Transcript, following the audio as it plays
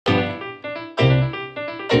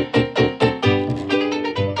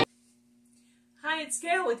it's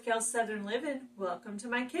Gail with Gail's Southern Living. Welcome to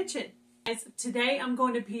my kitchen. Today I'm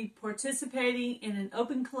going to be participating in an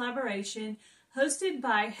open collaboration hosted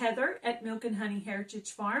by Heather at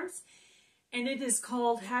milknhoneyheritagefarmz, and it is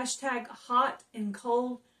called #Hot and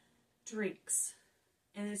Cold Drinks,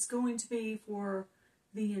 and it's going to be for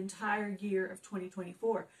the entire year of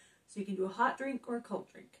 2024. So you can do a hot drink or a cold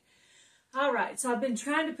drink. Alright, so I've been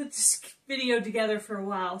trying to put this video together for a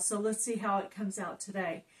while, so let's see how it comes out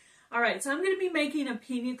today. Alright, so I'm going to be making a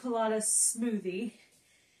Pina Colada Smoothie,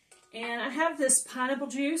 and I have this pineapple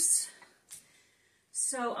juice,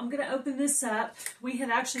 so I'm going to open this up. We had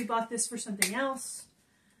actually bought this for something else.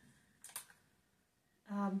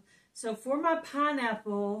 So for my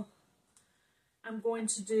pineapple, I'm going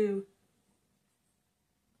to do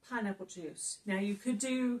pineapple juice. Now you could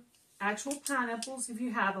do actual pineapples if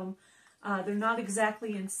you have them. They're not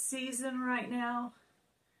exactly in season right now,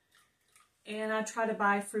 and I try to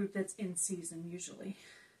buy fruit that's in season usually.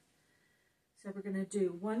 So we're going to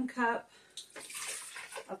do 1 cup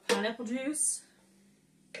of pineapple juice.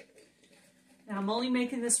 Now I'm only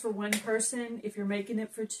making this for 1 person. If you're making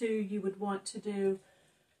it for 2, you would want to do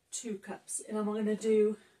 2 cups. And I'm going to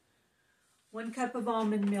do 1 cup of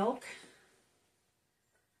almond milk.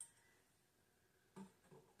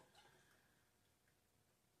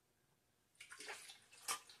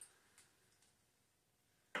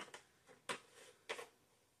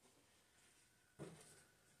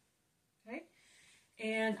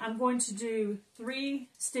 And I'm going to do 3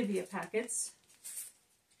 Stevia packets.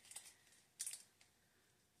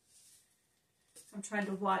 I'm trying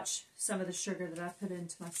to watch some of the sugar that I put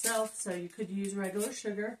into myself, so you could use regular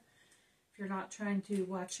sugar if you're not trying to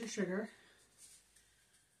watch your sugar.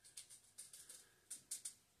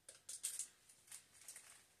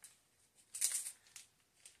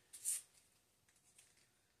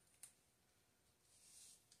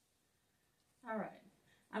 All right.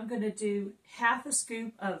 I'm going to do 1/2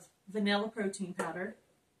 scoop of vanilla protein powder.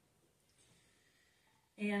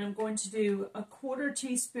 And I'm going to do 1/4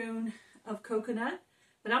 teaspoon of coconut.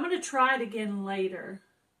 But I'm going to try it again later.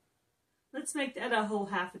 Let's make that a whole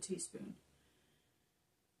 1/2 teaspoon.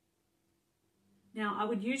 Now, I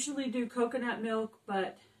would usually do coconut milk,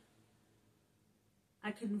 but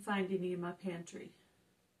I couldn't find any in my pantry.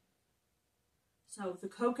 So the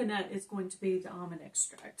coconut is going to be the almond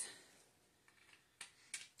extract.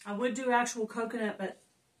 I would do actual coconut, but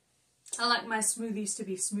I like my smoothies to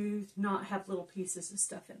be smooth, not have little pieces of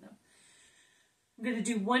stuff in them. I'm going to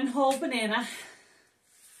do 1 whole banana.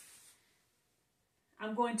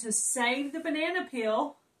 I'm going to save the banana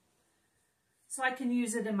peel so I can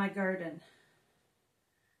use it in my garden.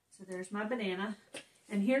 So there's my banana.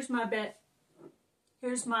 And here's my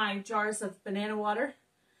jars of banana water.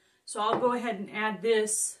 So I'll go ahead and add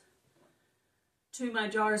this to my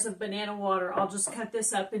jars of banana water. I'll just cut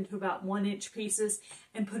this up into about 1-inch pieces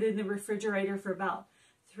and put it in the refrigerator for about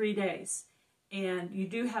 3 days. And you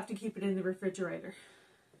do have to keep it in the refrigerator.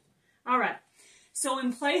 Alright, so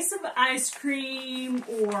in place of ice cream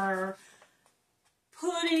or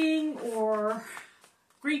pudding or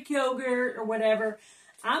Greek yogurt or whatever,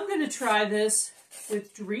 I'm going to try this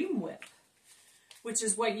with Dream Whip, which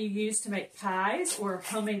is what you use to make pies or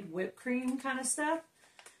homemade whipped cream kind of stuff.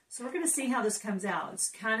 So we're going to see how this comes out. It's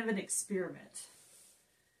kind of an experiment.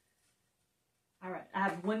 Alright, I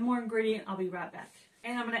have 1 more ingredient. I'll be right back.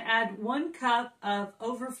 And I'm going to add 1 cup of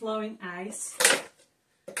overflowing ice.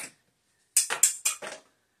 Okay.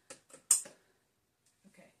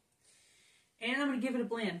 And I'm going to give it a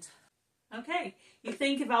blend. Okay. You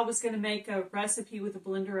think if I was going to make a recipe with a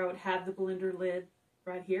blender, I would have the blender lid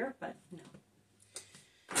right here, but no.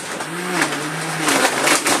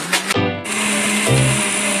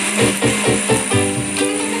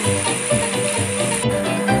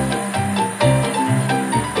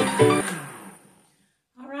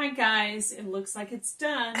 Alright guys, it looks like it's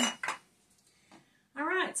done.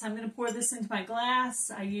 Alright, so I'm going to pour this into my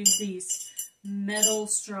glass. I use these metal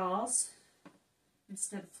straws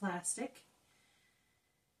instead of plastic.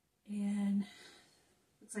 And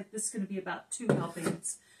looks like this is going to be about 2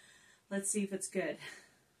 helpings. Let's see if it's good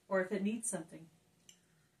or if it needs something.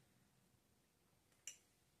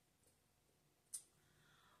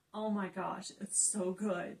 Oh my gosh, it's so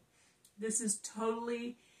good. This is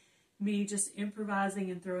totally me just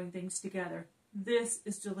improvising and throwing things together. This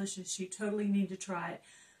is delicious. You totally need to try it.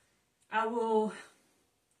 I will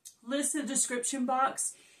list the description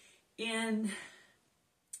box in,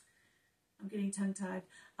 I'm getting tongue-tied.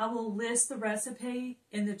 I will list the recipe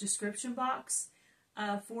in the description box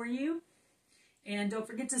for you. And don't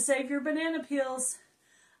forget to save your banana peels.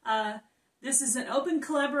 This is an open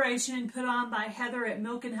collaboration put on by Heather at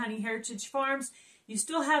milknhoneyheritagefarmz. You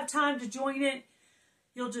still have time to join it.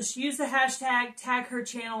 You'll just use the hashtag, tag her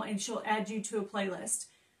channel, and she'll add you to a playlist.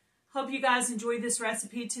 Hope you guys enjoyed this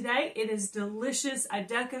recipe today. It is delicious. I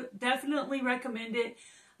definitely recommend it.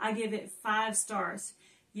 I give it 5 stars.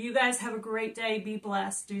 You guys have a great day. Be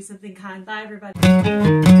blessed. Do something kind. Bye, everybody.